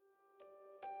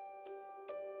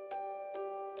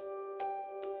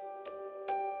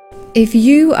If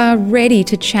you are ready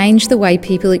to change the way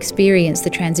people experience the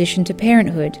transition to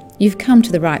parenthood, you've come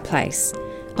to the right place.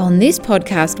 On this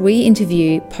podcast, we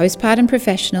interview postpartum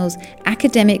professionals,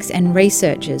 academics and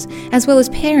researchers, as well as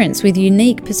parents with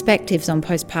unique perspectives on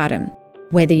postpartum.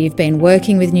 Whether you've been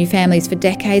working with new families for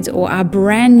decades or are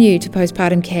brand new to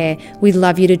postpartum care, we'd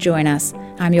love you to join us.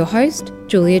 I'm your host,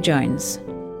 Julia Jones.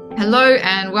 Hello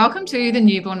and welcome to the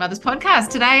Newborn Mothers Podcast.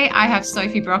 Today I have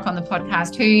Sophie Brock on the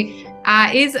podcast, who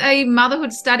is a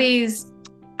motherhood studies,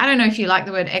 I don't know if you like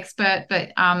the word expert,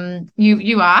 but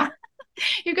you are.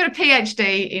 You've got a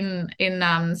PhD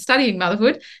in studying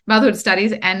motherhood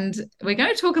studies, and we're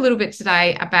going to talk a little bit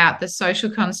today about the social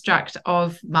construct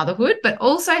of motherhood, but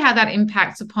also how that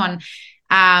impacts upon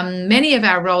many of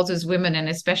our roles as women, and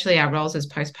especially our roles as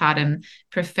postpartum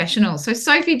professionals. So,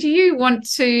 Sophie, do you want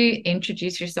to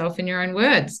introduce yourself in your own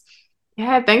words?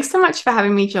 Yeah, thanks so much for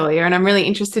having me, Julia. And I'm really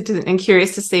interested and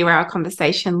curious to see where our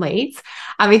conversation leads.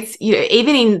 It's,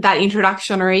 even in that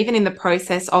introduction or even in the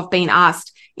process of being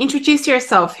asked, introduce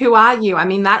yourself, who are you? I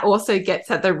mean, that also gets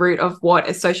at the root of what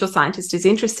a social scientist is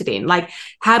interested in. Like,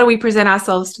 how do we present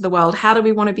ourselves to the world? How do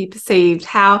we want to be perceived?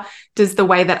 How does the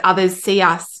way that others see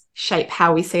us shape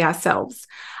how we see ourselves?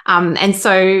 And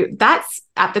so that's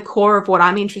at the core of what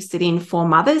I'm interested in for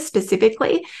mothers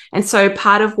specifically. And so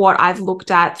part of what I've looked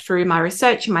at through my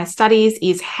research and my studies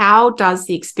is, how does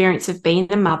the experience of being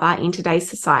a mother in today's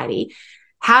society,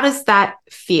 how does that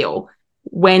feel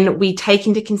when we take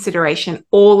into consideration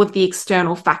all of the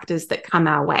external factors that come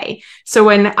our way? So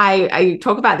when I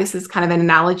talk about this as kind of an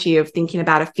analogy of thinking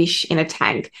about a fish in a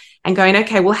tank and going,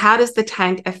 okay, well, how does the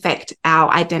tank affect our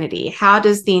identity? How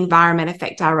does the environment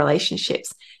affect our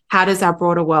relationships? How does our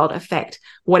broader world affect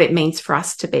what it means for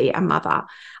us to be a mother?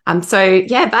 So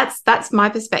yeah, that's my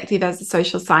perspective as a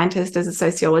social scientist, as a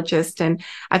sociologist, and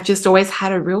I've just always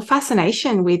had a real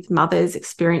fascination with mothers'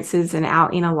 experiences and our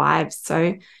inner lives.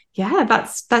 So yeah,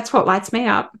 that's what lights me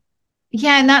up.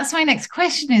 Yeah, and that's my next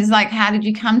question is, like, how did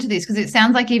you come to this? Because it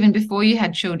sounds like even before you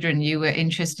had children, you were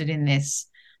interested in this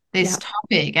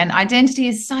topic. And identity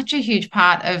is such a huge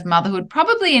part of motherhood,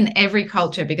 probably in every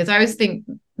culture, because I always think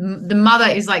the mother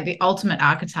is like the ultimate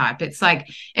archetype. It's like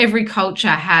every culture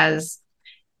has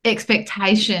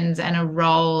expectations and a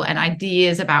role and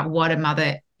ideas about what a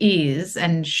mother is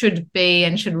and should be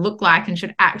and should look like and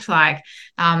should act like.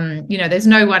 There's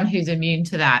no one who's immune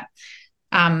to that.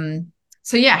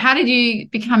 So yeah, how did you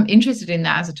become interested in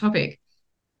that as a topic?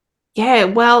 Yeah,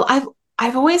 well,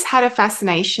 I've always had a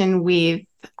fascination with,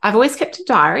 I've always kept a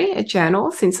diary, a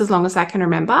journal, since as long as I can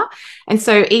remember. And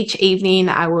so each evening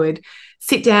I would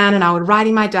sit down and I would write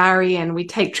in my diary, and we'd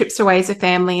take trips away as a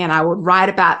family, and I would write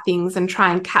about things and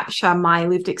try and capture my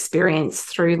lived experience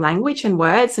through language and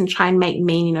words and try and make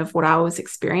meaning of what I was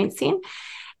experiencing.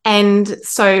 And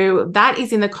so that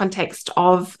is in the context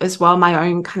of, as well, my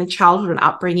own kind of childhood and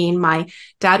upbringing. My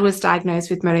dad was diagnosed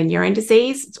with motor neurone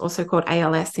disease. It's also called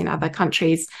ALS in other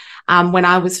countries, when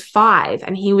I was 5,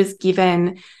 and he was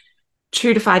given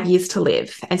 2 to 5 years to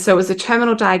live. And so it was a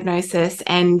terminal diagnosis,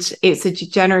 and it's a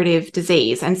degenerative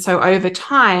disease. And so over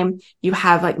time, you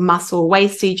have like muscle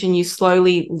wastage and you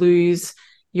slowly lose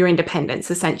your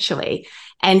independence, essentially.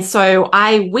 And so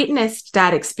I witnessed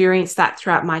Dad experience that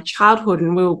throughout my childhood,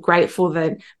 and we were grateful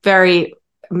that very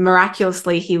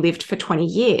miraculously he lived for 20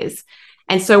 years.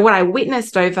 And so what I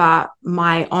witnessed over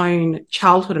my own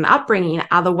childhood and upbringing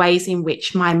are the ways in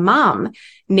which my mum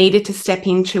needed to step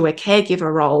into a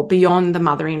caregiver role beyond the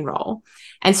mothering role.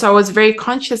 And so I was very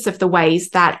conscious of the ways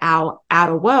that our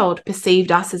outer world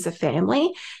perceived us as a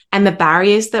family, and the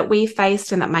barriers that we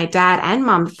faced and that my dad and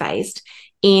mum faced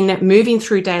in moving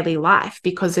through daily life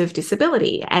because of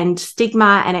disability and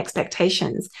stigma and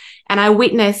expectations. And I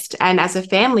witnessed, and as a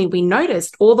family, we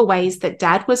noticed all the ways that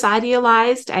Dad was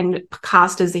idealized and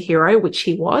cast as a hero, which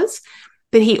he was,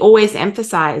 but he always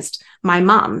emphasized my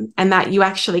mum, and that you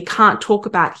actually can't talk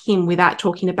about him without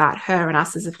talking about her and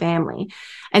us as a family.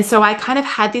 And so I kind of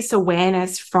had this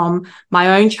awareness from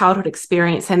my own childhood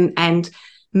experience and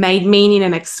made meaning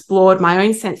and explored my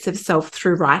own sense of self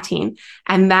through writing.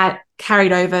 And that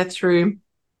carried over through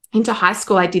into high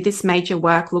school. I did this major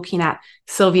work looking at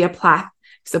Sylvia Plath,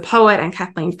 who's a poet, and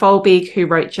Kathleen Folbig, who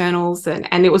wrote journals.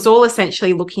 And it was all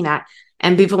essentially looking at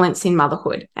ambivalence in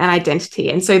motherhood and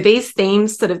identity. And so these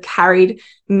themes sort of carried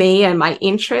me and my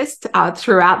interest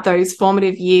throughout those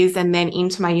formative years, and then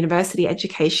into my university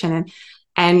education.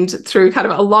 And through kind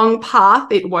of a long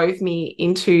path, it wove me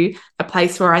into a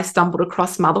place where I stumbled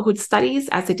across motherhood studies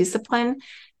as a discipline.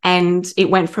 And it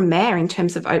went from there in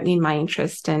terms of opening my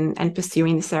interest and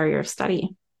pursuing this area of study.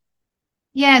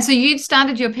 Yeah, so you'd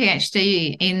started your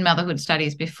PhD in motherhood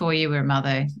studies before you were a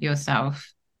mother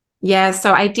yourself. Yeah,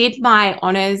 so I did my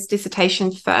honors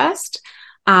dissertation first.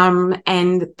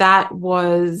 And that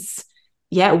was,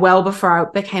 yeah, well before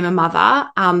I became a mother.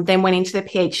 Then went into the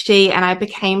PhD and I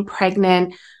became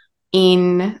pregnant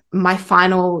in my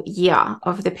final year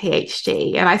of the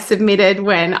PhD. And I submitted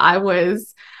when I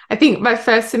think my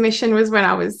first submission was when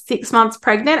I was 6 months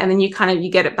pregnant. And then you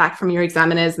get it back from your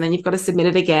examiners and then you've got to submit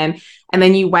it again. And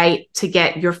then you wait to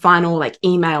get your final like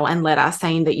email and letter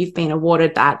saying that you've been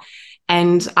awarded that.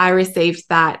 And I received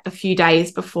that a few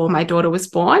days before my daughter was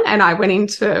born. And I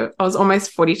was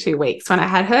almost 42 weeks when I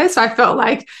had her. So I felt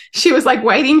like she was like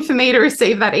waiting for me to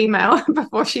receive that email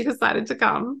before she decided to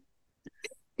come.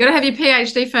 You got to have your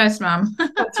PhD first, Mum.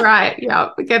 That's right. Yeah,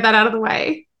 get that out of the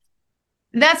way.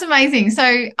 That's amazing.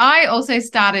 So I also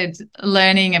started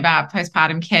learning about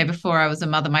postpartum care before I was a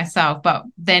mother myself. But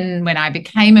then when I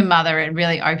became a mother, it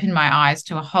really opened my eyes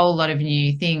to a whole lot of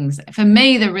new things. For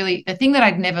me, the thing that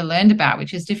I'd never learned about,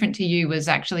 which is different to you, was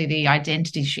actually the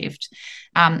identity shift.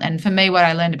 And for me, what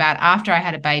I learned about after I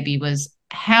had a baby was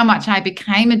how much I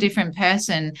became a different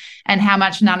person and how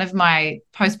much none of my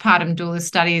postpartum doula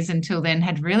studies until then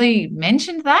had really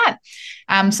mentioned that.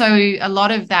 So a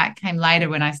lot of that came later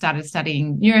when I started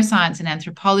studying neuroscience and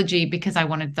anthropology because I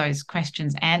wanted those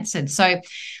questions answered. So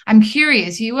I'm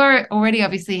curious, you were already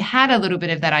obviously had a little bit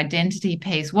of that identity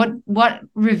piece. What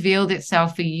revealed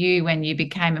itself for you when you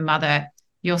became a mother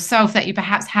yourself that you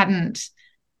perhaps hadn't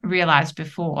realized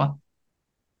before?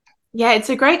 Yeah, it's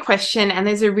a great question. And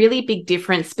there's a really big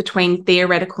difference between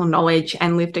theoretical knowledge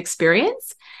and lived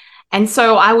experience. And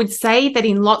so I would say that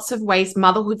in lots of ways,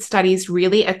 motherhood studies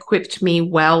really equipped me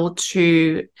well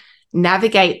to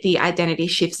navigate the identity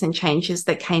shifts and changes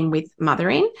that came with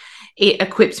mothering. It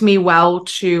equipped me well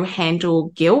to handle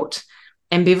guilt,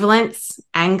 ambivalence,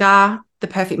 anger, the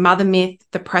perfect mother myth,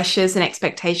 the pressures and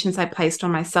expectations I placed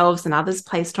on myself and others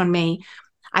placed on me.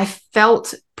 I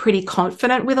felt pretty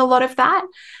confident with a lot of that.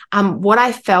 What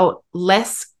I felt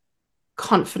less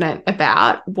confident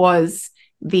about was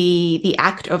the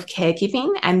act of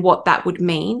caregiving and what that would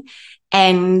mean.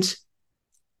 And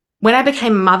when I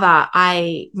became a mother,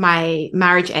 my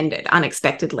marriage ended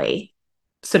unexpectedly,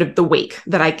 sort of the week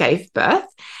that I gave birth.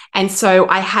 And so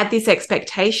I had this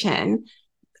expectation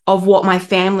of what my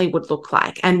family would look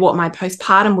like and what my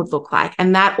postpartum would look like.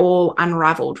 And that all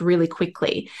unraveled really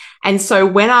quickly. And so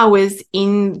when I was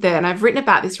and I've written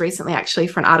about this recently, actually,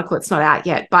 for an article, it's not out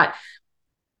yet, but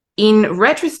in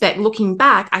retrospect, looking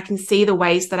back, I can see the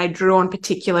ways that I drew on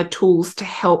particular tools to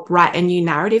help write a new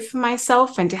narrative for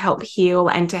myself and to help heal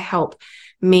and to help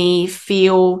me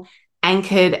feel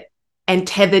anchored and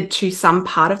tethered to some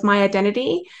part of my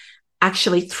identity,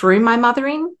 actually through my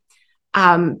mothering.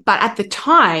 But at the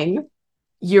time,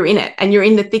 you're in it and you're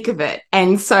in the thick of it.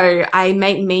 And so I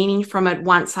make meaning from it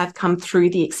once I've come through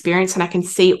the experience and I can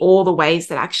see all the ways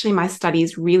that actually my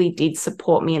studies really did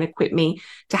support me and equip me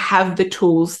to have the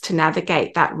tools to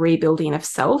navigate that rebuilding of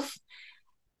self.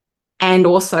 And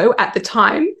also at the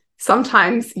time,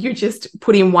 sometimes you're just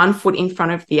putting one foot in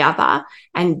front of the other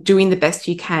and doing the best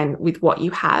you can with what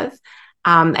you have.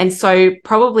 And so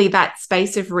probably that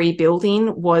space of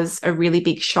rebuilding was a really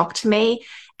big shock to me.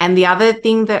 And the other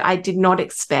thing that I did not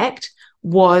expect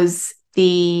was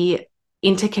the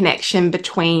interconnection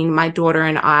between my daughter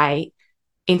and I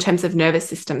in terms of nervous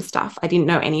system stuff. I didn't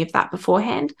know any of that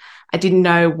beforehand. I didn't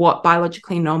know what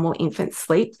biologically normal infant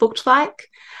sleep looked like.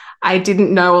 I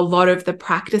didn't know a lot of the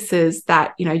practices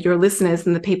that, your listeners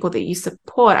and the people that you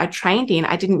support are trained in.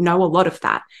 I didn't know a lot of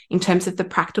that in terms of the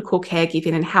practical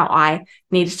caregiving and how I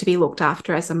needed to be looked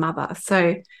after as a mother.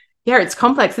 So yeah, it's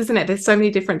complex, isn't it? There's so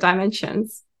many different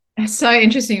dimensions. It's so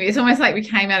interesting. It's almost like we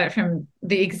came at it from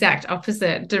the exact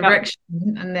opposite direction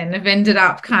and then have ended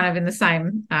up kind of in the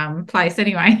same place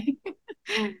anyway.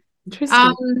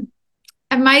 Interesting.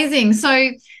 Amazing.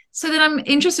 So then I'm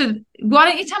interested, why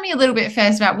don't you tell me a little bit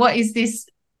first about what is this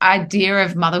idea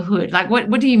of motherhood? Like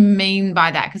what do you mean by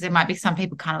that? Because there might be some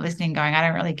people kind of listening going, I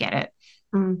don't really get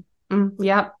it.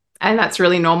 Yep. And that's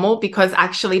really normal because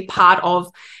actually part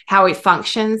of how it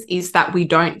functions is that we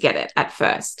don't get it at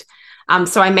first.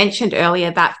 So I mentioned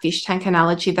earlier that fish tank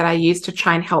analogy that I used to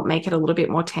try and help make it a little bit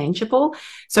more tangible.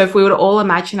 So if we were to all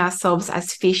imagine ourselves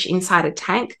as fish inside a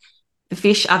tank, the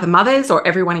fish are the mothers or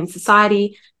everyone in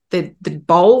society. The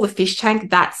bowl, the fish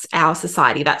tank, that's our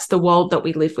society. That's the world that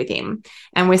we live within.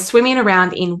 And we're swimming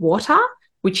around in water,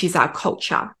 which is our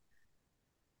culture.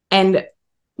 And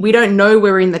we don't know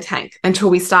we're in the tank until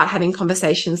we start having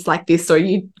conversations like this, or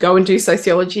you go and do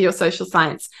sociology or social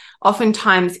science.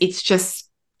 Oftentimes it's just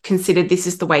considered this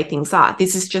is the way things are.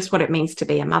 This is just what it means to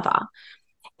be a mother.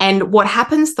 And what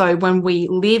happens though, when we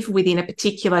live within a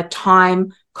particular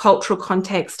time, cultural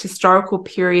context, historical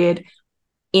period,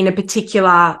 in a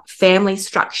particular family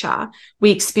structure,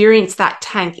 we experience that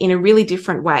tank in a really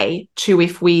different way to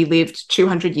if we lived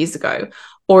 200 years ago,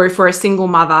 or if we're a single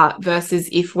mother versus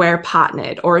if we're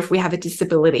partnered, or if we have a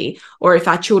disability, or if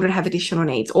our children have additional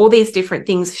needs. All these different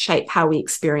things shape how we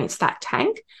experience that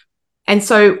tank. And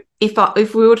so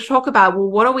if we were to talk about, well,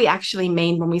 what do we actually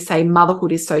mean when we say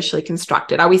motherhood is socially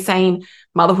constructed? Are we saying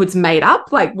motherhood's made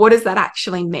up? Like, what does that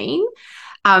actually mean?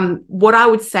 What I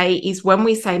would say is when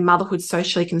we say motherhood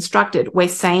socially constructed, we're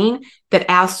saying that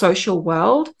our social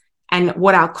world and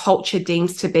what our culture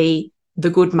deems to be the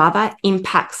good mother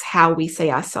impacts how we see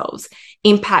ourselves,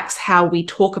 impacts how we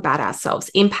talk about ourselves,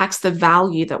 impacts the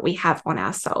value that we have on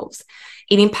ourselves.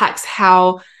 It impacts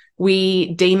how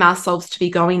we deem ourselves to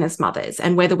be going as mothers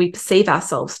and whether we perceive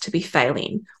ourselves to be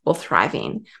failing or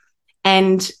thriving.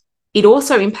 And it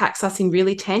also impacts us in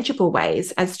really tangible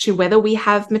ways as to whether we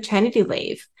have maternity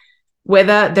leave,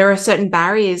 whether there are certain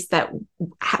barriers that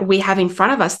we have in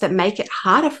front of us that make it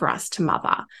harder for us to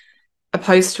mother,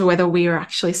 opposed to whether we are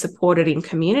actually supported in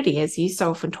community, as you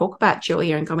so often talk about,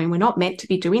 Julia, and going, we're not meant to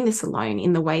be doing this alone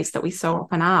in the ways that we so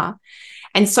often are.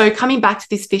 And so coming back to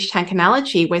this fish tank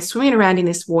analogy, we're swimming around in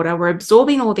this water, we're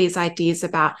absorbing all these ideas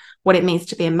about what it means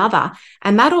to be a mother,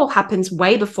 and that all happens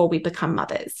way before we become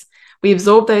mothers. We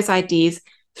absorb those ideas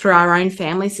through our own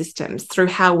family systems, through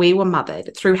how we were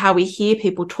mothered, through how we hear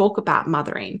people talk about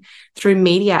mothering, through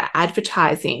media,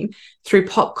 advertising, through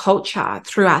pop culture,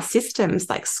 through our systems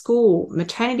like school,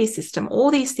 maternity system. All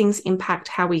these things impact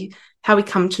how we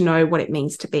come to know what it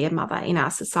means to be a mother in our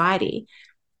society.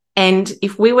 And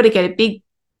if we were to get a big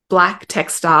black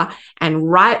texter and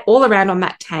write all around on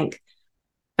that tank,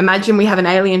 imagine we have an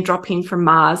alien drop in from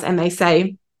Mars and they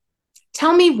say,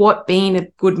 tell me what being a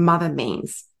good mother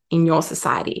means in your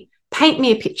society. Paint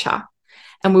me a picture.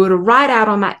 And we were to write out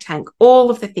on that tank all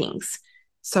of the things.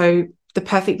 So the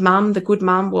perfect mum, the good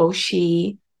mum, well,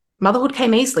 motherhood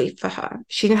came easily for her.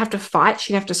 She didn't have to fight.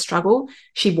 She didn't have to struggle.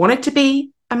 She wanted to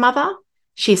be a mother.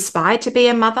 She aspired to be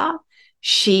a mother.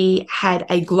 She had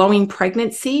a glowing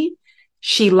pregnancy.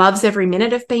 She loves every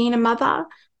minute of being a mother.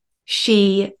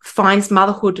 She finds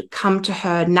motherhood come to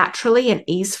her naturally and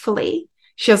easefully.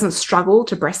 She doesn't struggle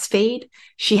to breastfeed.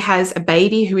 She has a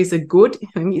baby who is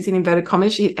I'm using inverted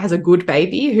commas, she has a good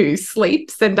baby who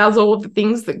sleeps and does all of the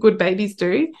things that good babies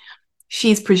do.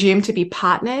 She's presumed to be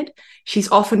partnered.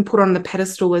 She's often put on the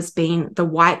pedestal as being the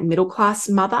white middle-class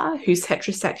mother who's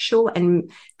heterosexual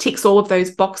and ticks all of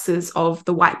those boxes of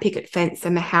the white picket fence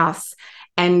and the house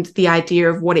and the idea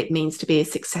of what it means to be a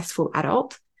successful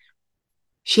adult.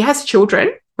 She has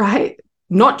children, right?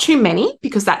 Not too many,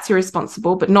 because that's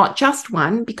irresponsible, but not just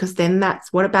one, because then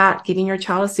what about giving your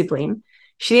child a sibling?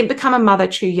 She didn't become a mother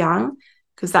too young,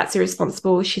 because that's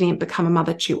irresponsible. She didn't become a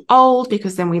mother too old,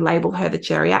 because then we label her the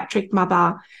geriatric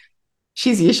mother.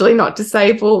 She's usually not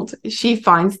disabled. She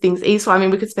finds things easy. I mean,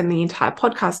 we could spend the entire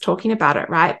podcast talking about it,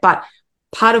 right? But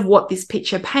part of what this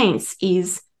picture paints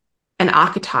is an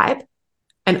archetype,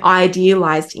 an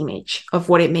idealized image of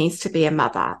what it means to be a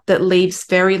mother that leaves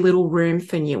very little room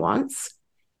for nuance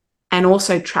and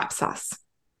also traps us,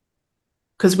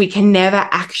 because we can never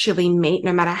actually meet,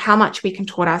 no matter how much we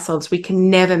contort ourselves, we can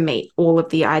never meet all of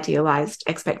the idealized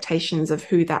expectations of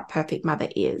who that perfect mother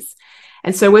is.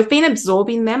 And so we've been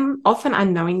absorbing them, often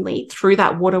unknowingly, through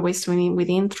that water we're swimming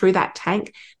within, through that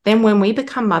tank. Then when we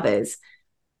become mothers,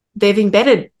 they've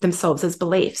embedded themselves as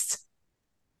beliefs.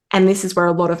 And this is where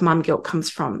a lot of mum guilt comes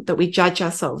from, that we judge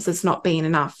ourselves as not being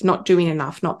enough, not doing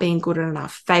enough, not being good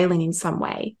enough, failing in some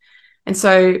way. And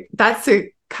so that's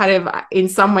a kind of, in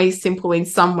some ways simple, in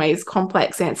some ways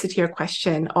complex answer to your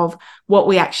question of what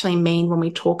we actually mean when we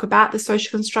talk about the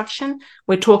social construction.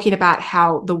 We're talking about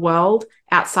how the world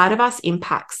outside of us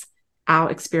impacts our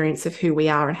experience of who we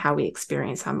are and how we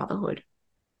experience our motherhood.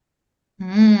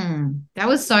 That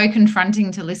was so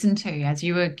confronting to listen to. As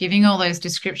you were giving all those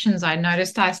descriptions, I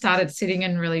noticed I started sitting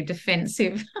in really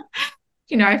defensive,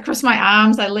 across my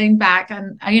arms. I leaned back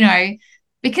and,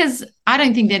 because I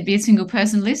don't think there'd be a single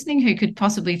person listening who could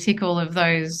possibly tick all of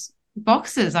those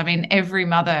boxes. I mean, every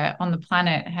mother on the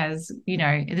planet has,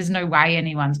 there's no way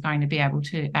anyone's going to be able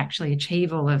to actually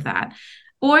achieve all of that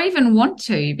or even want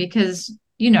to, because,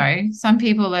 some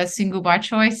people are single by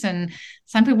choice and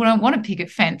some people don't want a picket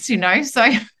fence,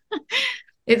 so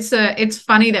it's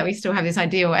funny that we still have this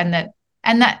ideal and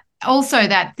that also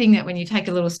that thing that when you take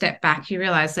a little step back, you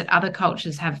realize that other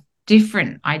cultures have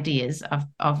different ideas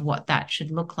of what that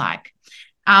should look like.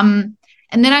 And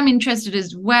then I'm interested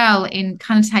as well in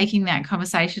kind of taking that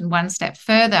conversation one step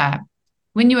further.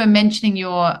 When you were mentioning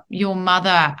your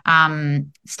mother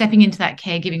stepping into that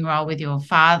caregiving role with your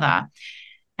father,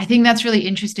 I think that's really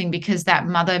interesting because that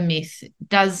mother myth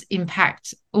does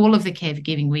impact all of the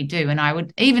caregiving we do. And I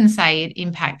would even say it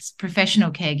impacts professional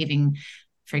caregiving,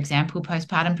 for example,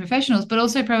 postpartum professionals, but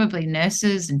also probably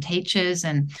nurses and teachers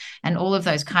and all of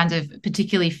those kinds of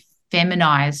particularly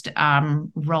feminized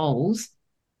roles.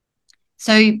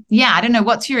 So, yeah, I don't know.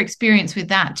 What's your experience with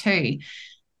that too?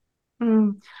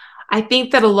 I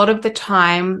think that a lot of the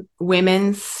time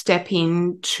women step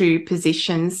into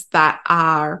positions that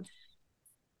are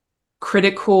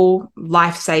critical,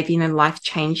 life-saving and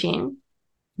life-changing.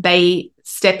 They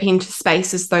step into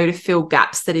spaces though to fill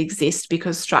gaps that exist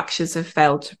because structures have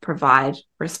failed to provide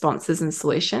responses and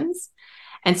solutions.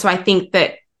 And so I think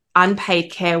that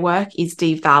unpaid care work is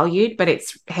devalued, but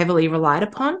it's heavily relied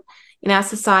upon in our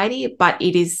society, but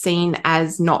it is seen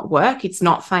as not work. It's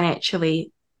not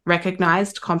financially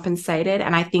recognized, compensated.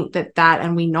 And I think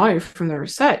and we know from the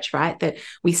research, right, that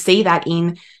we see that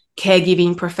in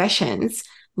caregiving professions,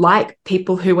 like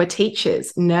people who are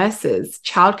teachers, nurses,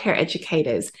 childcare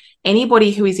educators,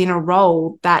 anybody who is in a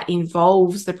role that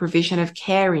involves the provision of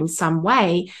care in some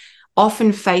way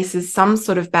often faces some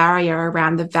sort of barrier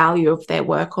around the value of their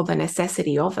work or the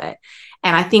necessity of it.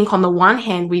 And I think on the one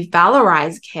hand, we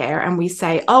valorize care and we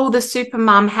say, oh, the super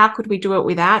mum, how could we do it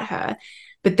without her?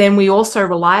 But then we also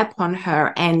rely upon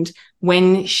her. And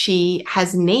when she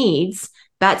has needs,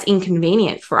 that's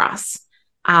inconvenient for us.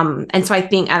 And so I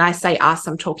think, and I say us,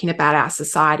 I'm talking about our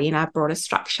society and our broader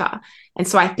structure. And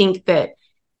so I think that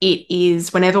it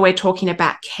is, whenever we're talking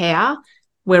about care,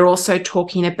 we're also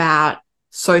talking about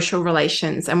social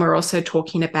relations and we're also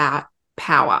talking about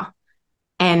power.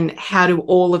 And how do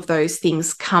all of those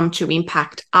things come to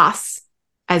impact us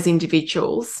as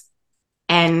individuals?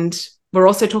 And we're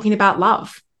also talking about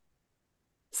love.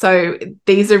 So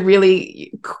these are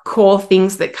really core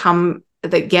things that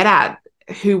get at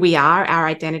who we are, our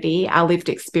identity, our lived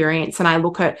experience. And I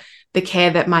look at the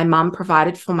care that my mum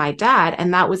provided for my dad,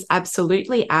 and that was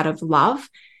absolutely out of love.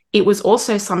 It was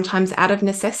also sometimes out of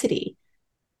necessity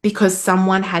because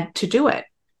someone had to do it.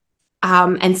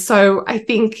 And so I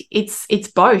think it's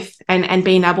both, and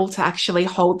being able to actually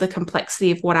hold the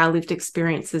complexity of what our lived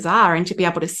experiences are and to be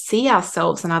able to see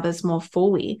ourselves and others more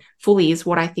fully is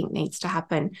what I think needs to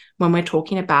happen when we're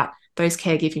talking about those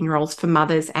caregiving roles for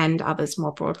mothers and others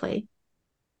more broadly.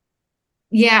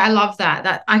 Yeah, I love that.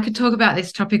 That I could talk about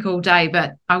this topic all day,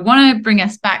 but I want to bring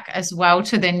us back as well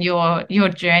to then your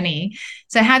journey.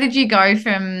 So how did you go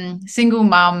from single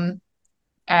mum,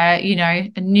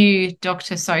 a new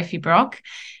Dr. Sophie Brock,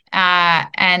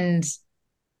 and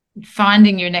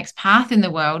finding your next path in the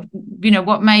world?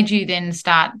 What made you then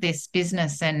start this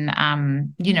business, and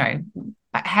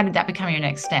how did that become your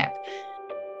next step?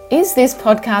 Is this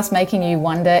podcast making you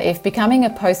wonder if becoming a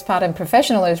postpartum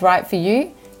professional is right for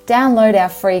you? Download our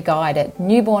free guide at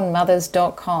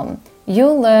newbornmothers.com.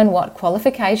 You'll learn what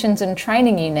qualifications and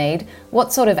training you need,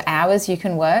 what sort of hours you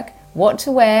can work, what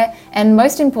to wear, and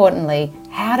most importantly,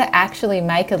 how to actually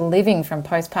make a living from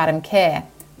postpartum care.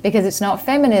 Because it's not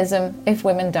feminism if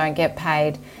women don't get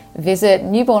paid. Visit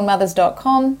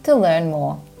newbornmothers.com to learn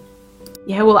more.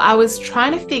 Yeah, well, I was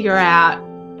trying to figure out,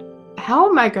 how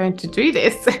am I going to do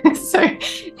this? So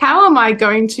how am I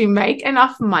going to make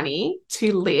enough money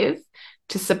to live,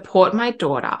 to support my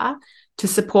daughter, to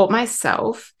support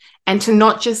myself, and to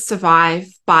not just survive,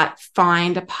 but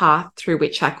find a path through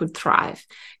which I could thrive?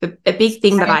 A big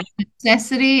thing that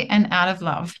necessity and out of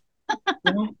love.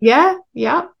 Yeah,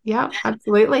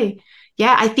 absolutely.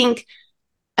 Yeah, I think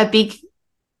a big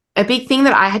thing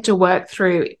that I had to work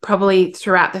through probably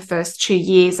throughout the first 2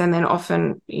 years, and then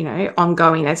often,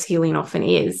 ongoing as healing often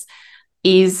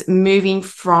is moving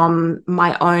from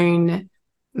my own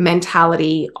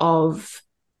mentality of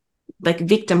like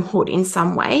victimhood in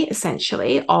some way,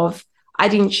 essentially, of I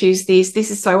didn't choose this.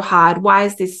 This is so hard. Why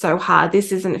is this so hard?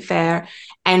 This isn't fair.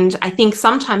 And I think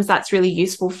sometimes that's really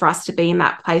useful for us to be in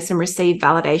that place and receive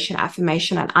validation,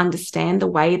 affirmation, and understand the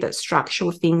way that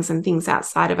structural things and things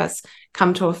outside of us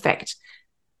come to affect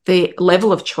the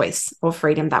level of choice or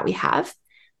freedom that we have.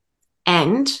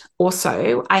 And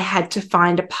also, I had to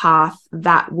find a path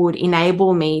that would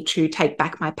enable me to take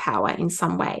back my power in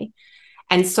some way.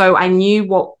 And so I knew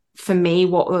what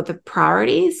were the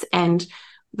priorities. And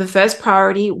the first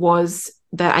priority was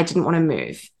that I didn't want to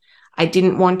move. I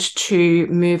didn't want to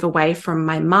move away from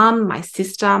my mum, my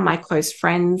sister, my close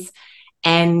friends.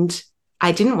 And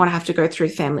I didn't want to have to go through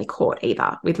family court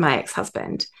either with my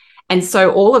ex-husband. And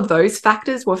so all of those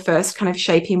factors were first kind of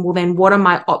shaping, well, then what are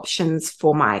my options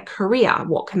for my career?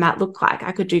 What can that look like?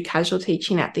 I could do casual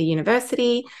teaching at the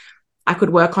university. I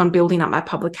could work on building up my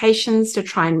publications to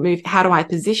try and move, how do I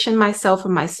position myself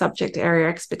and my subject area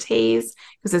expertise?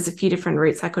 Because there's a few different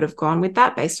routes I could have gone with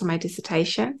that based on my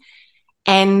dissertation.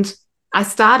 And I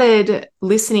started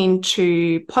listening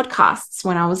to podcasts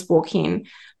when I was walking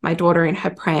my daughter in her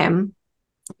pram,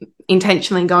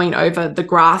 intentionally going over the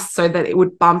grass so that it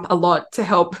would bump a lot to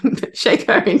help shake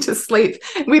her into sleep,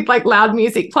 with like loud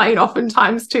music playing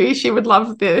oftentimes too. She would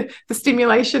love the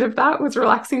stimulation of that. It was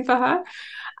relaxing for her.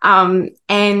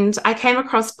 And I came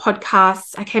across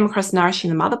podcasts. I came across Nourishing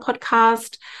the Mother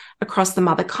podcast, across the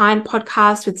Motherkind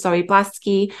podcast with Zoe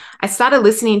Blaski. I started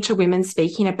listening to women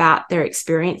speaking about their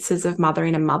experiences of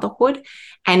mothering and motherhood,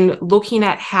 and looking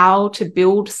at how to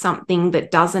build something that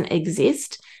doesn't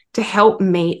exist to help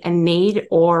meet a need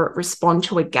or respond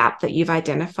to a gap that you've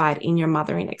identified in your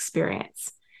mothering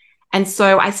experience. And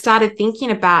so I started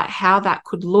thinking about how that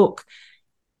could look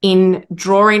in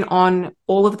drawing on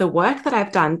all of the work that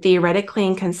I've done theoretically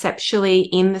and conceptually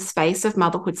in the space of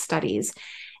motherhood studies,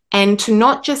 and to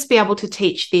not just be able to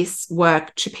teach this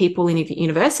work to people in a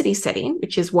university setting,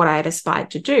 which is what I had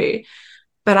aspired to do,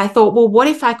 but I thought, well, what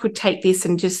if I could take this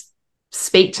and just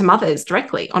speak to mothers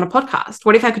directly on a podcast?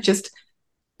 What if I could just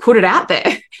put it out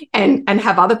there and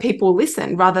have other people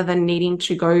listen rather than needing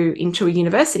to go into a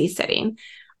university setting?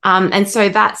 And so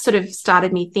that sort of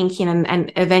started me thinking,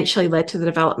 and eventually led to the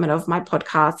development of my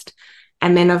podcast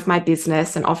and then of my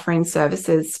business and offering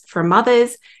services for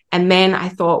mothers. And then I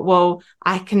thought, well,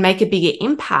 I can make a bigger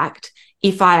impact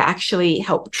if I actually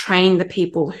help train the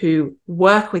people who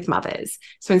work with mothers.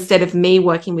 So instead of me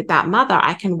working with that mother,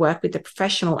 I can work with the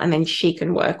professional, and then she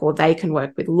can work, or they can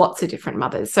work with lots of different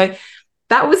mothers. So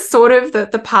that was sort of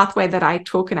the pathway that I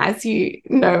took. And as you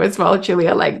know as well,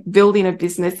 Julia, like building a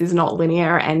business is not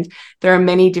linear, and there are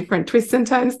many different twists and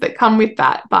turns that come with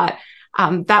that. But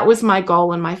that was my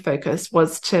goal, and my focus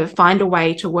was to find a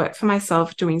way to work for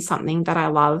myself doing something that I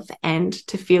love, and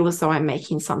to feel as though I'm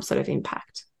making some sort of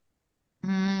impact.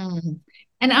 And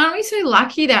aren't we so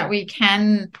lucky that we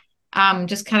can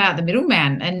just cut out the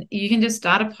middleman, and you can just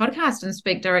start a podcast and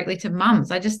speak directly to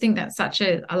mums? I just think that's such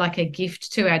a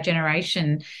gift to our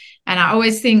generation. And I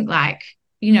always think, like,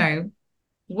 you know,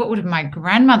 what would my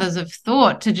grandmothers have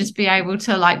thought to just be able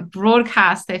to like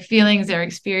broadcast their feelings, their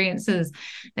experiences,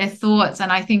 their thoughts?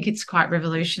 And I think it's quite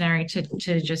revolutionary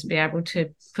to just be able to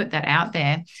put that out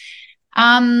there.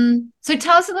 So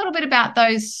tell us a little bit about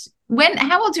those.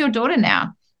 How old's your daughter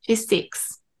now? She's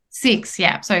 6. 6,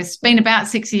 yeah. So it's been about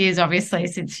 6 years, obviously,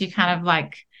 since you kind of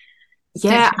like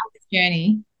stepped on this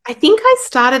journey. I think I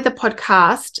started the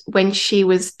podcast when she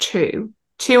was 2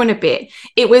 and a bit.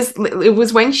 It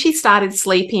was when she started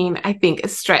sleeping, I think, a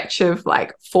stretch of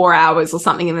like 4 hours or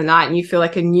something in the night, and you feel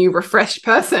like a new, refreshed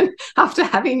person after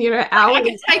having, hours. I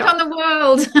can take on the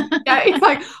world. Yeah, it's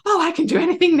like, oh, I can do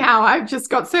anything now. I've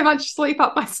just got so much sleep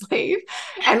up my sleeve.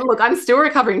 And look, I'm still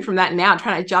recovering from that now,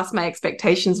 trying to adjust my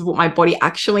expectations of what my body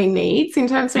actually needs in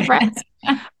terms of rest.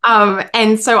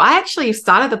 And so I actually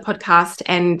started the podcast,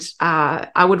 and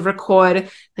I would record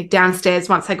like downstairs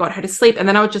once I got her to sleep, and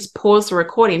then I would just pause the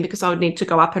recording because I would need to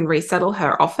go up and resettle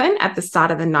her often at the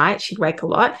start of the night. She'd wake a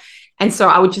lot. And so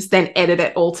I would just then edit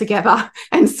it all together.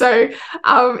 And so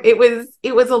it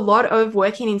was a lot of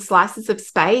working in slices of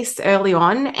space early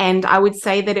on. And I would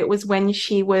say that it was when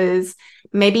she was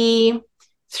maybe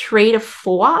 3 to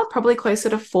 4, probably closer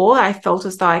to 4, I felt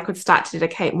as though I could start to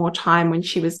dedicate more time when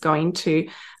she was going to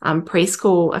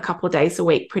preschool a couple of days a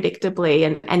week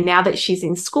predictably. And now that she's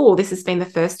in school, this has been the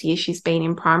first year she's been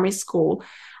in primary school.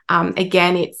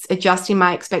 Again, it's adjusting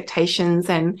my expectations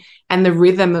and the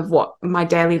rhythm of what my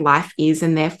daily life is,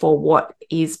 and therefore what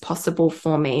is possible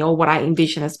for me, or what I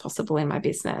envision as possible in my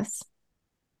business.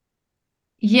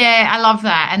 Yeah, I love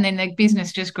that. And then the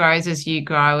business just grows as you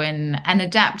grow and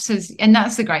adapts and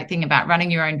that's the great thing about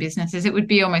running your own business, is it would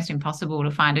be almost impossible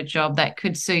to find a job that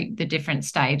could suit the different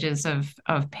stages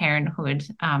of parenthood.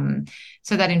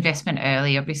 So that investment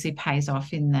early obviously pays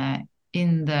off in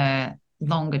the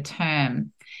longer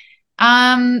term.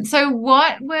 So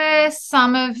what were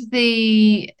some of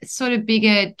the sort of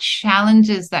bigger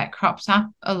challenges that crops up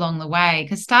along the way?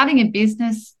 Because starting a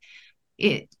business,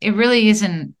 it really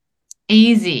isn't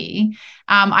easy.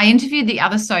 I interviewed the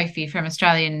other Sophie from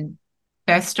Australian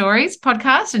Birth Stories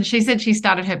podcast, and she said she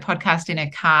started her podcast in her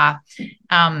car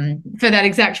for that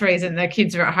exact reason. The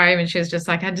kids were at home, and she was just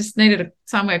like, I just needed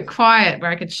somewhere quiet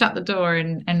where I could shut the door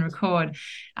and record.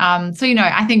 So,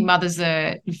 I think mothers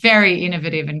are very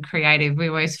innovative and creative. We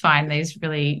always find these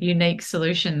really unique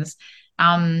solutions.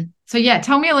 So yeah,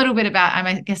 tell me a little bit about,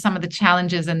 I guess, some of the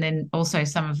challenges, and then also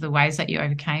some of the ways that you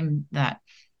overcame that.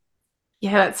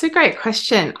 Yeah, that's a great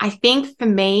question. I think for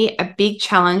me, a big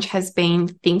challenge has been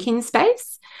thinking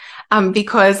space.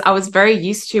 Because I was very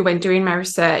used to, when doing my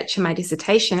research and my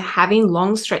dissertation, having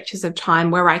long stretches of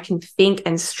time where I can think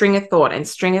and string a thought and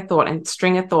string a thought and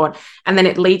string a thought, and then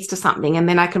it leads to something. And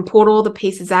then I can put all the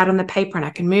pieces out on the paper and I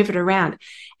can move it around.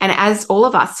 And as all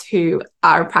of us who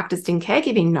are practicing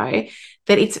caregiving know,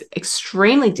 that it's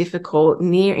extremely difficult,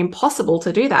 near impossible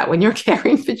to do that when you're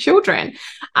caring for children.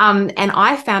 And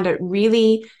I found it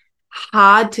really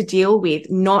hard to deal with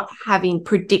not having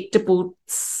predictable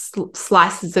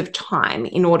slices of time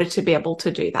in order to be able to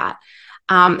do that.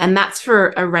 And that's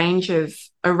for a range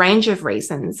of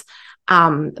reasons.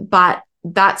 But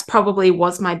that's probably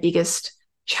was my biggest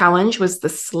challenge, was the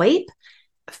sleep,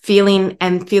 feeling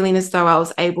as though I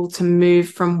was able to move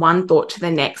from one thought to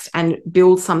the next and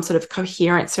build some sort of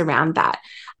coherence around that.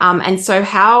 And so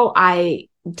how I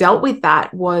dealt with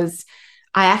that was,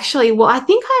 I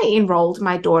think I enrolled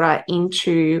my daughter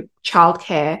into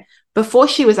childcare before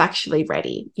she was actually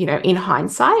ready, in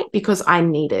hindsight, because I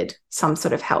needed some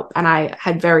sort of help. And I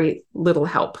had very little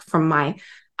help from my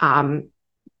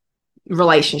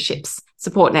relationships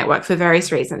support network for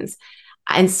various reasons.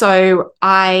 And so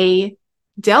I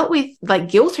dealt with like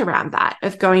guilt around that,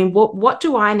 of going, what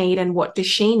do I need and what does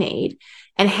she need?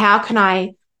 And how can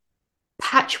I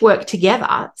patchwork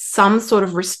together some sort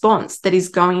of response that is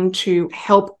going to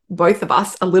help both of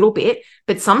us a little bit,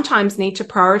 but sometimes need to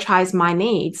prioritize my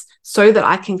needs so that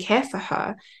I can care for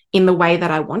her in the way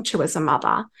that I want to as a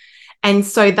mother. And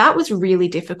so that was really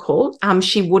difficult.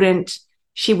 She wouldn't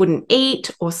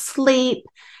eat or sleep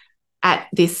at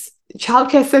this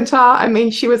childcare center. I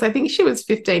mean, I think she was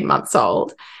 15 months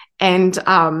old. And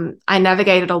I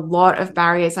navigated a lot of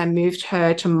barriers. I moved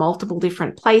her to multiple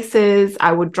different places.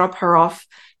 I would drop her off,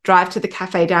 drive to the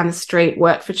cafe down the street,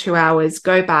 work for 2 hours,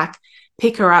 go back,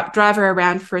 pick her up, drive her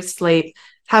around for a sleep,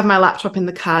 have my laptop in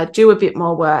the car, do a bit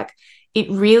more work.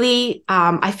 It really,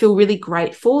 I feel really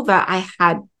grateful that I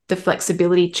had the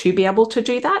flexibility to be able to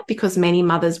do that, because many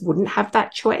mothers wouldn't have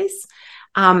that choice.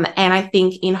 And I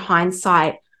think in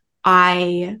hindsight,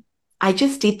 I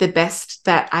just did the best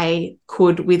that I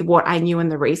could with what I knew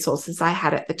and the resources I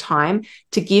had at the time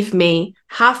to give me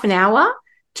half an hour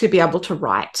to be able to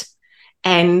write.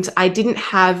 And I didn't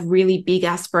have really big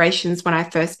aspirations when I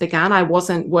first began. I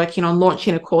wasn't working on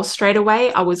launching a course straight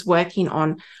away. I was working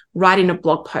on writing a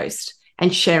blog post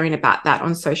and sharing about that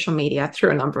on social media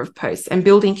through a number of posts, and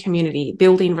building community,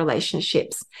 building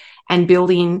relationships, and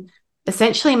building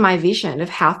essentially my vision of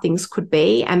how things could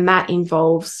be. And that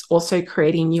involves also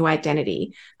creating new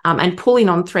identity, and pulling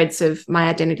on threads of my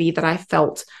identity that I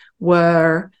felt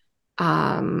were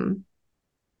in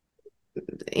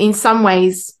some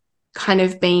ways kind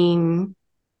of being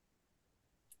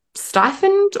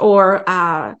stifled,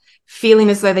 or feeling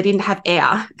as though they didn't have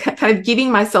air, kind of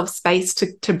giving myself space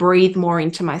to breathe more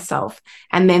into myself.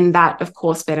 And then that, of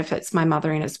course, benefits my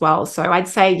mothering as well. So I'd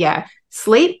say, yeah,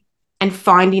 sleep, and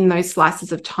finding those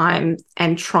slices of time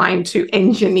and trying to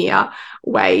engineer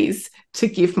ways to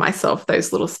give myself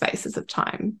those little spaces of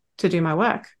time to do my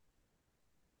work.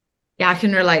 Yeah, I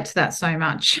can relate to that so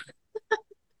much.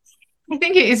 I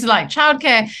think it is like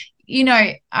childcare.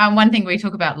 One thing we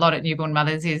talk about a lot at Newborn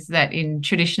Mothers is that in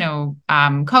traditional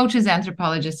cultures,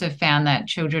 anthropologists have found that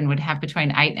children would have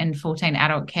between 8 and 14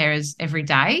 adult carers every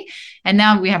day. And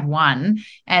now we have one.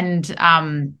 And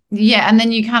and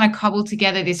then you kind of cobble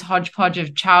together this hodgepodge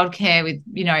of childcare with,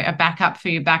 a backup for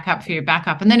your backup for your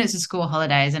backup. And then it's the school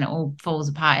holidays and it all falls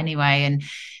apart anyway.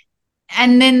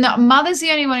 And then the mother's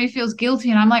the only one who feels guilty.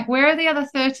 And I'm like, where are the other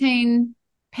 13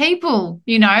 people?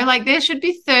 Like there should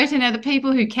be 13 other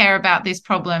people who care about this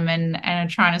problem and are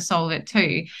trying to solve it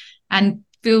too, and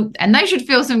they should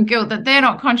feel some guilt that they're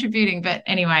not contributing. But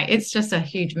anyway, it's just a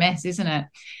huge mess, isn't it?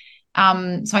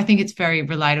 So I think it's very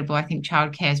relatable. I think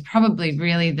childcare is probably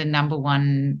really the number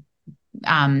one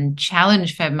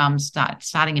challenge for mums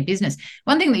starting a business.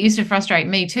 One thing that used to frustrate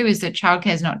me too is that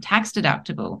childcare is not tax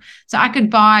deductible. So I could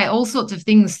buy all sorts of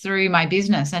things through my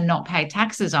business and not pay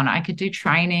taxes on it. I could do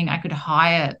training, I could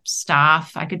hire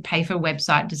staff, I could pay for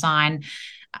website design,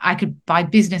 I could buy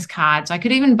business cards, I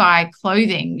could even buy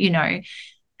clothing,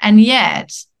 and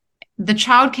yet the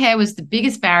childcare was the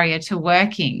biggest barrier to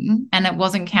working, and it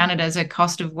wasn't counted as a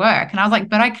cost of work. And I was like,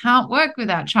 but I can't work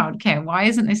without childcare. Why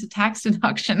isn't this a tax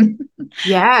deduction?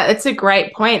 Yeah, it's a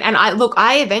great point. And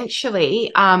I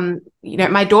eventually,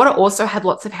 my daughter also had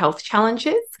lots of health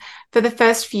challenges for the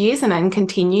first few years, and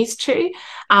continues to.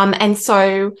 And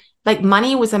so like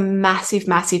money was a massive,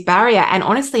 massive barrier, and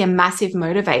honestly a massive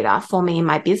motivator for me in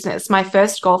my business. My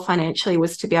first goal financially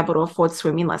was to be able to afford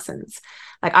swimming lessons.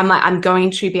 Like, I'm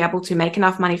going to be able to make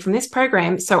enough money from this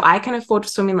program so I can afford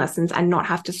swimming lessons and not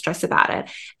have to stress about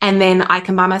it. And then I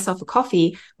can buy myself a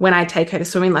coffee when I take her to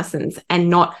swimming lessons and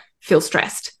not feel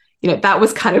stressed. That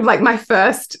was kind of like my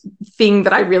first thing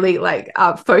that I really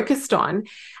focused on.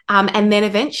 And then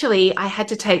eventually I had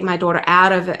to take my daughter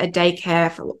out of a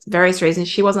daycare for various reasons.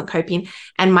 She wasn't coping.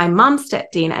 And my mum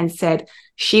stepped in and said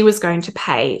she was going to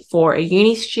pay for a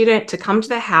uni student to come to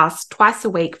the house twice a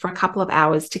week for a couple of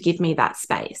hours to give me that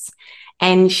space.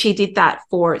 And she did that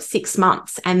for 6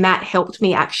 months. And that helped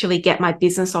me actually get my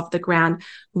business off the ground,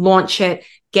 launch it,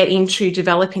 get into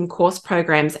developing course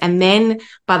programs. And then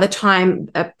by the time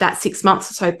that 6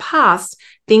 months or so passed,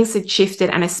 things had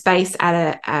shifted and a space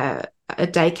at a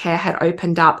daycare had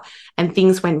opened up and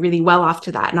things went really well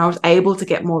after that. And I was able to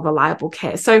get more reliable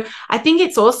care. So I think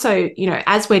it's also,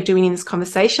 as we're doing in this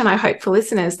conversation, I hope for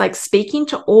listeners, like speaking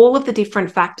to all of the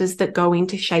different factors that go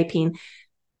into shaping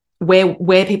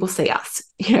where people see us,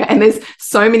 and there's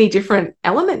so many different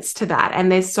elements to that.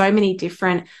 And there's so many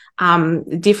different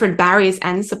barriers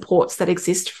and supports that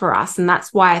exist for us. And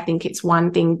that's why I think it's one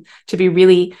thing to be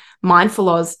really mindful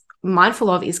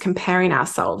of is comparing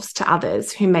ourselves to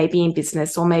others who may be in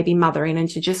business or maybe mothering, and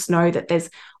to just know that there's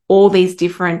all these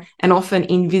different and often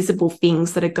invisible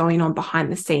things that are going on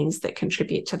behind the scenes that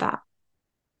contribute to that.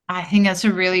 I think that's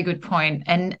a really good point.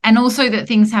 And also that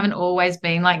things haven't always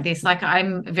been like this. Like,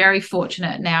 I'm very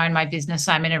fortunate now in my business.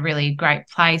 I'm in a really great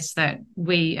place that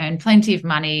we earn plenty of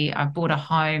money. I've bought a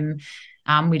home.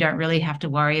 We don't really have to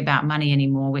worry about money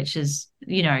anymore, which is,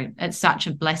 it's such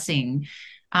a blessing.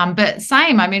 But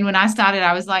same, I mean, when I started,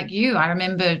 I was like you. I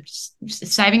remember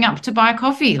saving up to buy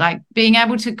coffee, like being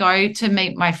able to go to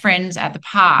meet my friends at the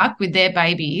park with their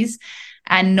babies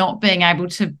and not being able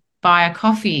to buy a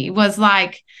coffee was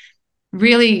like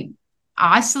really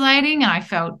isolating, and I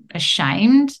felt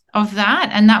ashamed of that.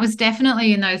 And that was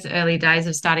definitely in those early days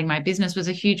of starting my business was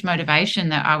a huge motivation,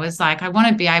 that I was like, I want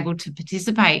to be able to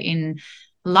participate in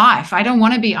life. I don't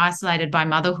want to be isolated by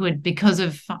motherhood because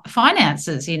of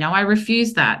finances. I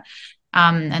refuse that.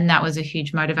 And that was a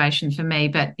huge motivation for me.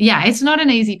 But yeah, it's not an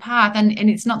easy path, and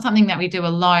it's not something that we do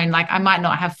alone. Like, I might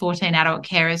not have 14 adult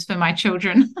carers for my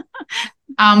children,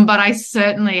 but I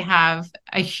certainly have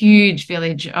a huge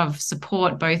village of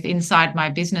support, both inside my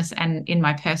business and in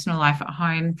my personal life at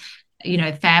home.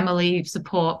 Family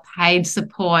support, paid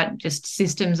support, just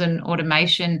systems and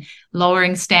automation,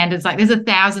 lowering standards. Like, there's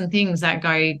 1,000 things that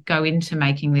go into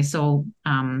making this all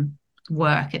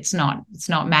work. It's not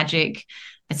magic.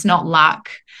 It's not luck.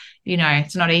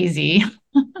 It's not easy.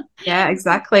 Yeah,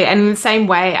 exactly. And in the same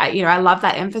way, I love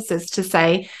that emphasis to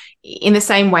say, in the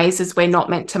same ways as we're not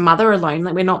meant to mother alone,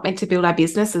 like we're not meant to build our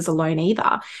businesses alone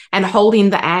either. And holding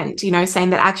the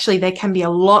saying that actually there can be a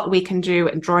lot we can do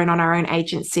and drawing on our own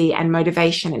agency and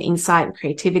motivation and insight and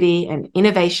creativity and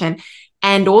innovation.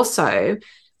 And also,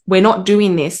 we're not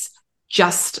doing this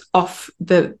just off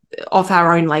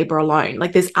our own labor alone.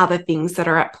 Like, there's other things that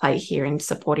are at play here in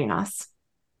supporting us.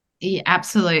 Yeah,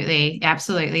 absolutely.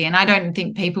 And I don't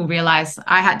think people realize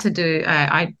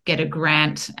I get a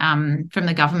grant from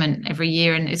the government every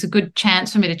year, and it's a good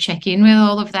chance for me to check in with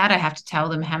all of that. I have to tell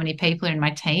them how many people are in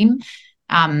my team.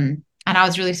 And I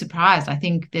was really surprised. I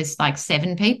think there's like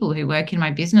 7 people who work in my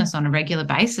business on a regular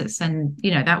basis. And,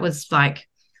 that was like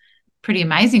pretty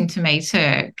amazing to me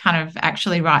to kind of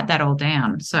actually write that all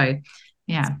down. So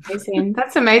yeah.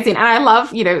 That's amazing. And I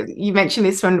love, you mentioned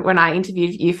this when I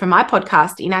interviewed you for my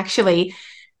podcast, in actually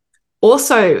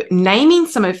also naming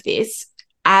some of this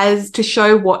as to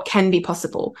show what can be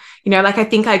possible. I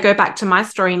think I go back to my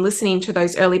story and listening to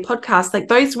those early podcasts, like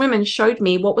those women showed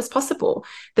me what was possible,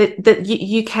 that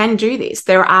you can do this.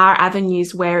 There are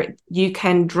avenues where you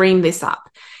can dream this up.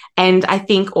 And I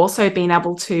think also being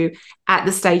able to, at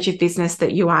the stage of business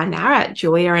that you are now at,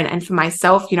 Julia, and for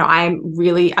myself,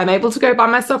 I'm able to go buy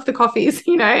myself the coffees,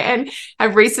 and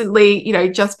I've recently,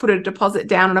 just put a deposit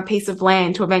down on a piece of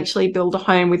land to eventually build a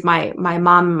home with my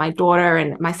mum, my daughter,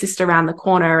 and my sister around the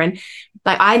corner. And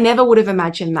like, I never would have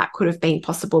imagined that could have been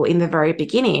possible in the very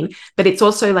beginning. But it's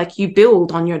also like, you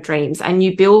build on your dreams and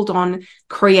you build on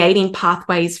creating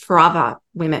pathways for other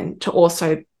women to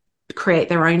also create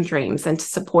their own dreams and to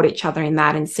support each other in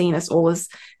that, and seeing us all as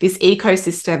this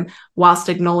ecosystem whilst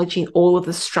acknowledging all of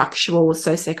the structural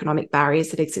socioeconomic barriers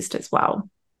that exist as well.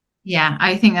 Yeah,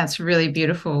 I think that's a really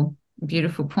beautiful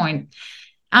point.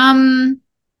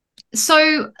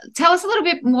 So tell us a little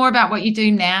bit more about what you do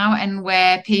now and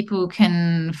where people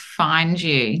can find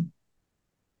you.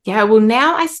 Yeah, well,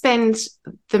 now I spend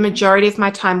the majority of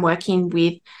my time working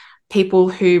with people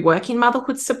who work in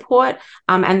motherhood support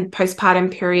and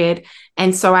postpartum period.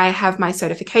 And so I have my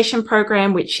certification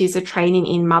program, which is a training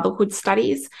in motherhood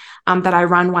studies that I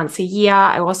run once a year.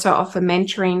 I also offer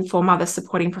mentoring for mother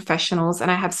supporting professionals, and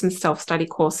I have some self-study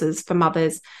courses for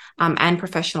mothers and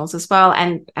professionals as well.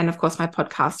 And of course, my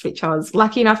podcast, which I was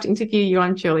lucky enough to interview you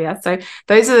on, Julia. So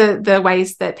those are the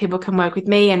ways that people can work with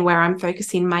me and where I'm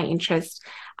focusing my interest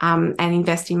and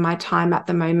investing my time at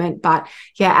the moment. But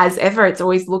yeah, as ever, it's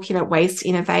always looking at ways to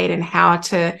innovate and how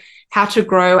to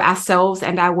grow ourselves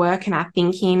and our work and our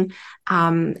thinking.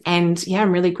 And yeah,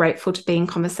 I'm really grateful to be in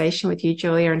conversation with you,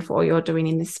 Julia, and for all you're doing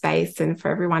in this space and for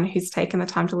everyone who's taken the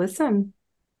time to listen.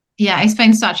 Yeah, it's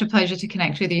been such a pleasure to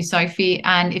connect with you, Sophie.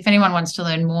 And if anyone wants to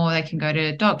learn more, they can go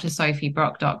to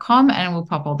drsophiebrock.com, and we'll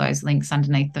pop all those links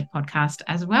underneath the podcast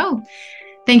as well.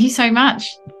 Thank you so much.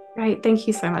 Great. Thank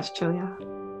you so much, Julia.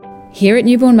 Here at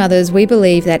Newborn Mothers, we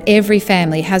believe that every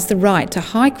family has the right to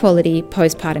high-quality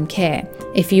postpartum care.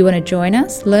 If you want to join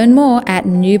us, learn more at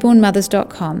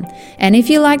newbornmothers.com. And if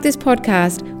you like this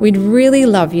podcast, we'd really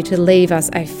love you to leave us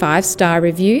a 5-star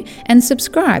review and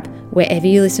subscribe wherever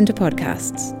you listen to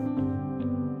podcasts.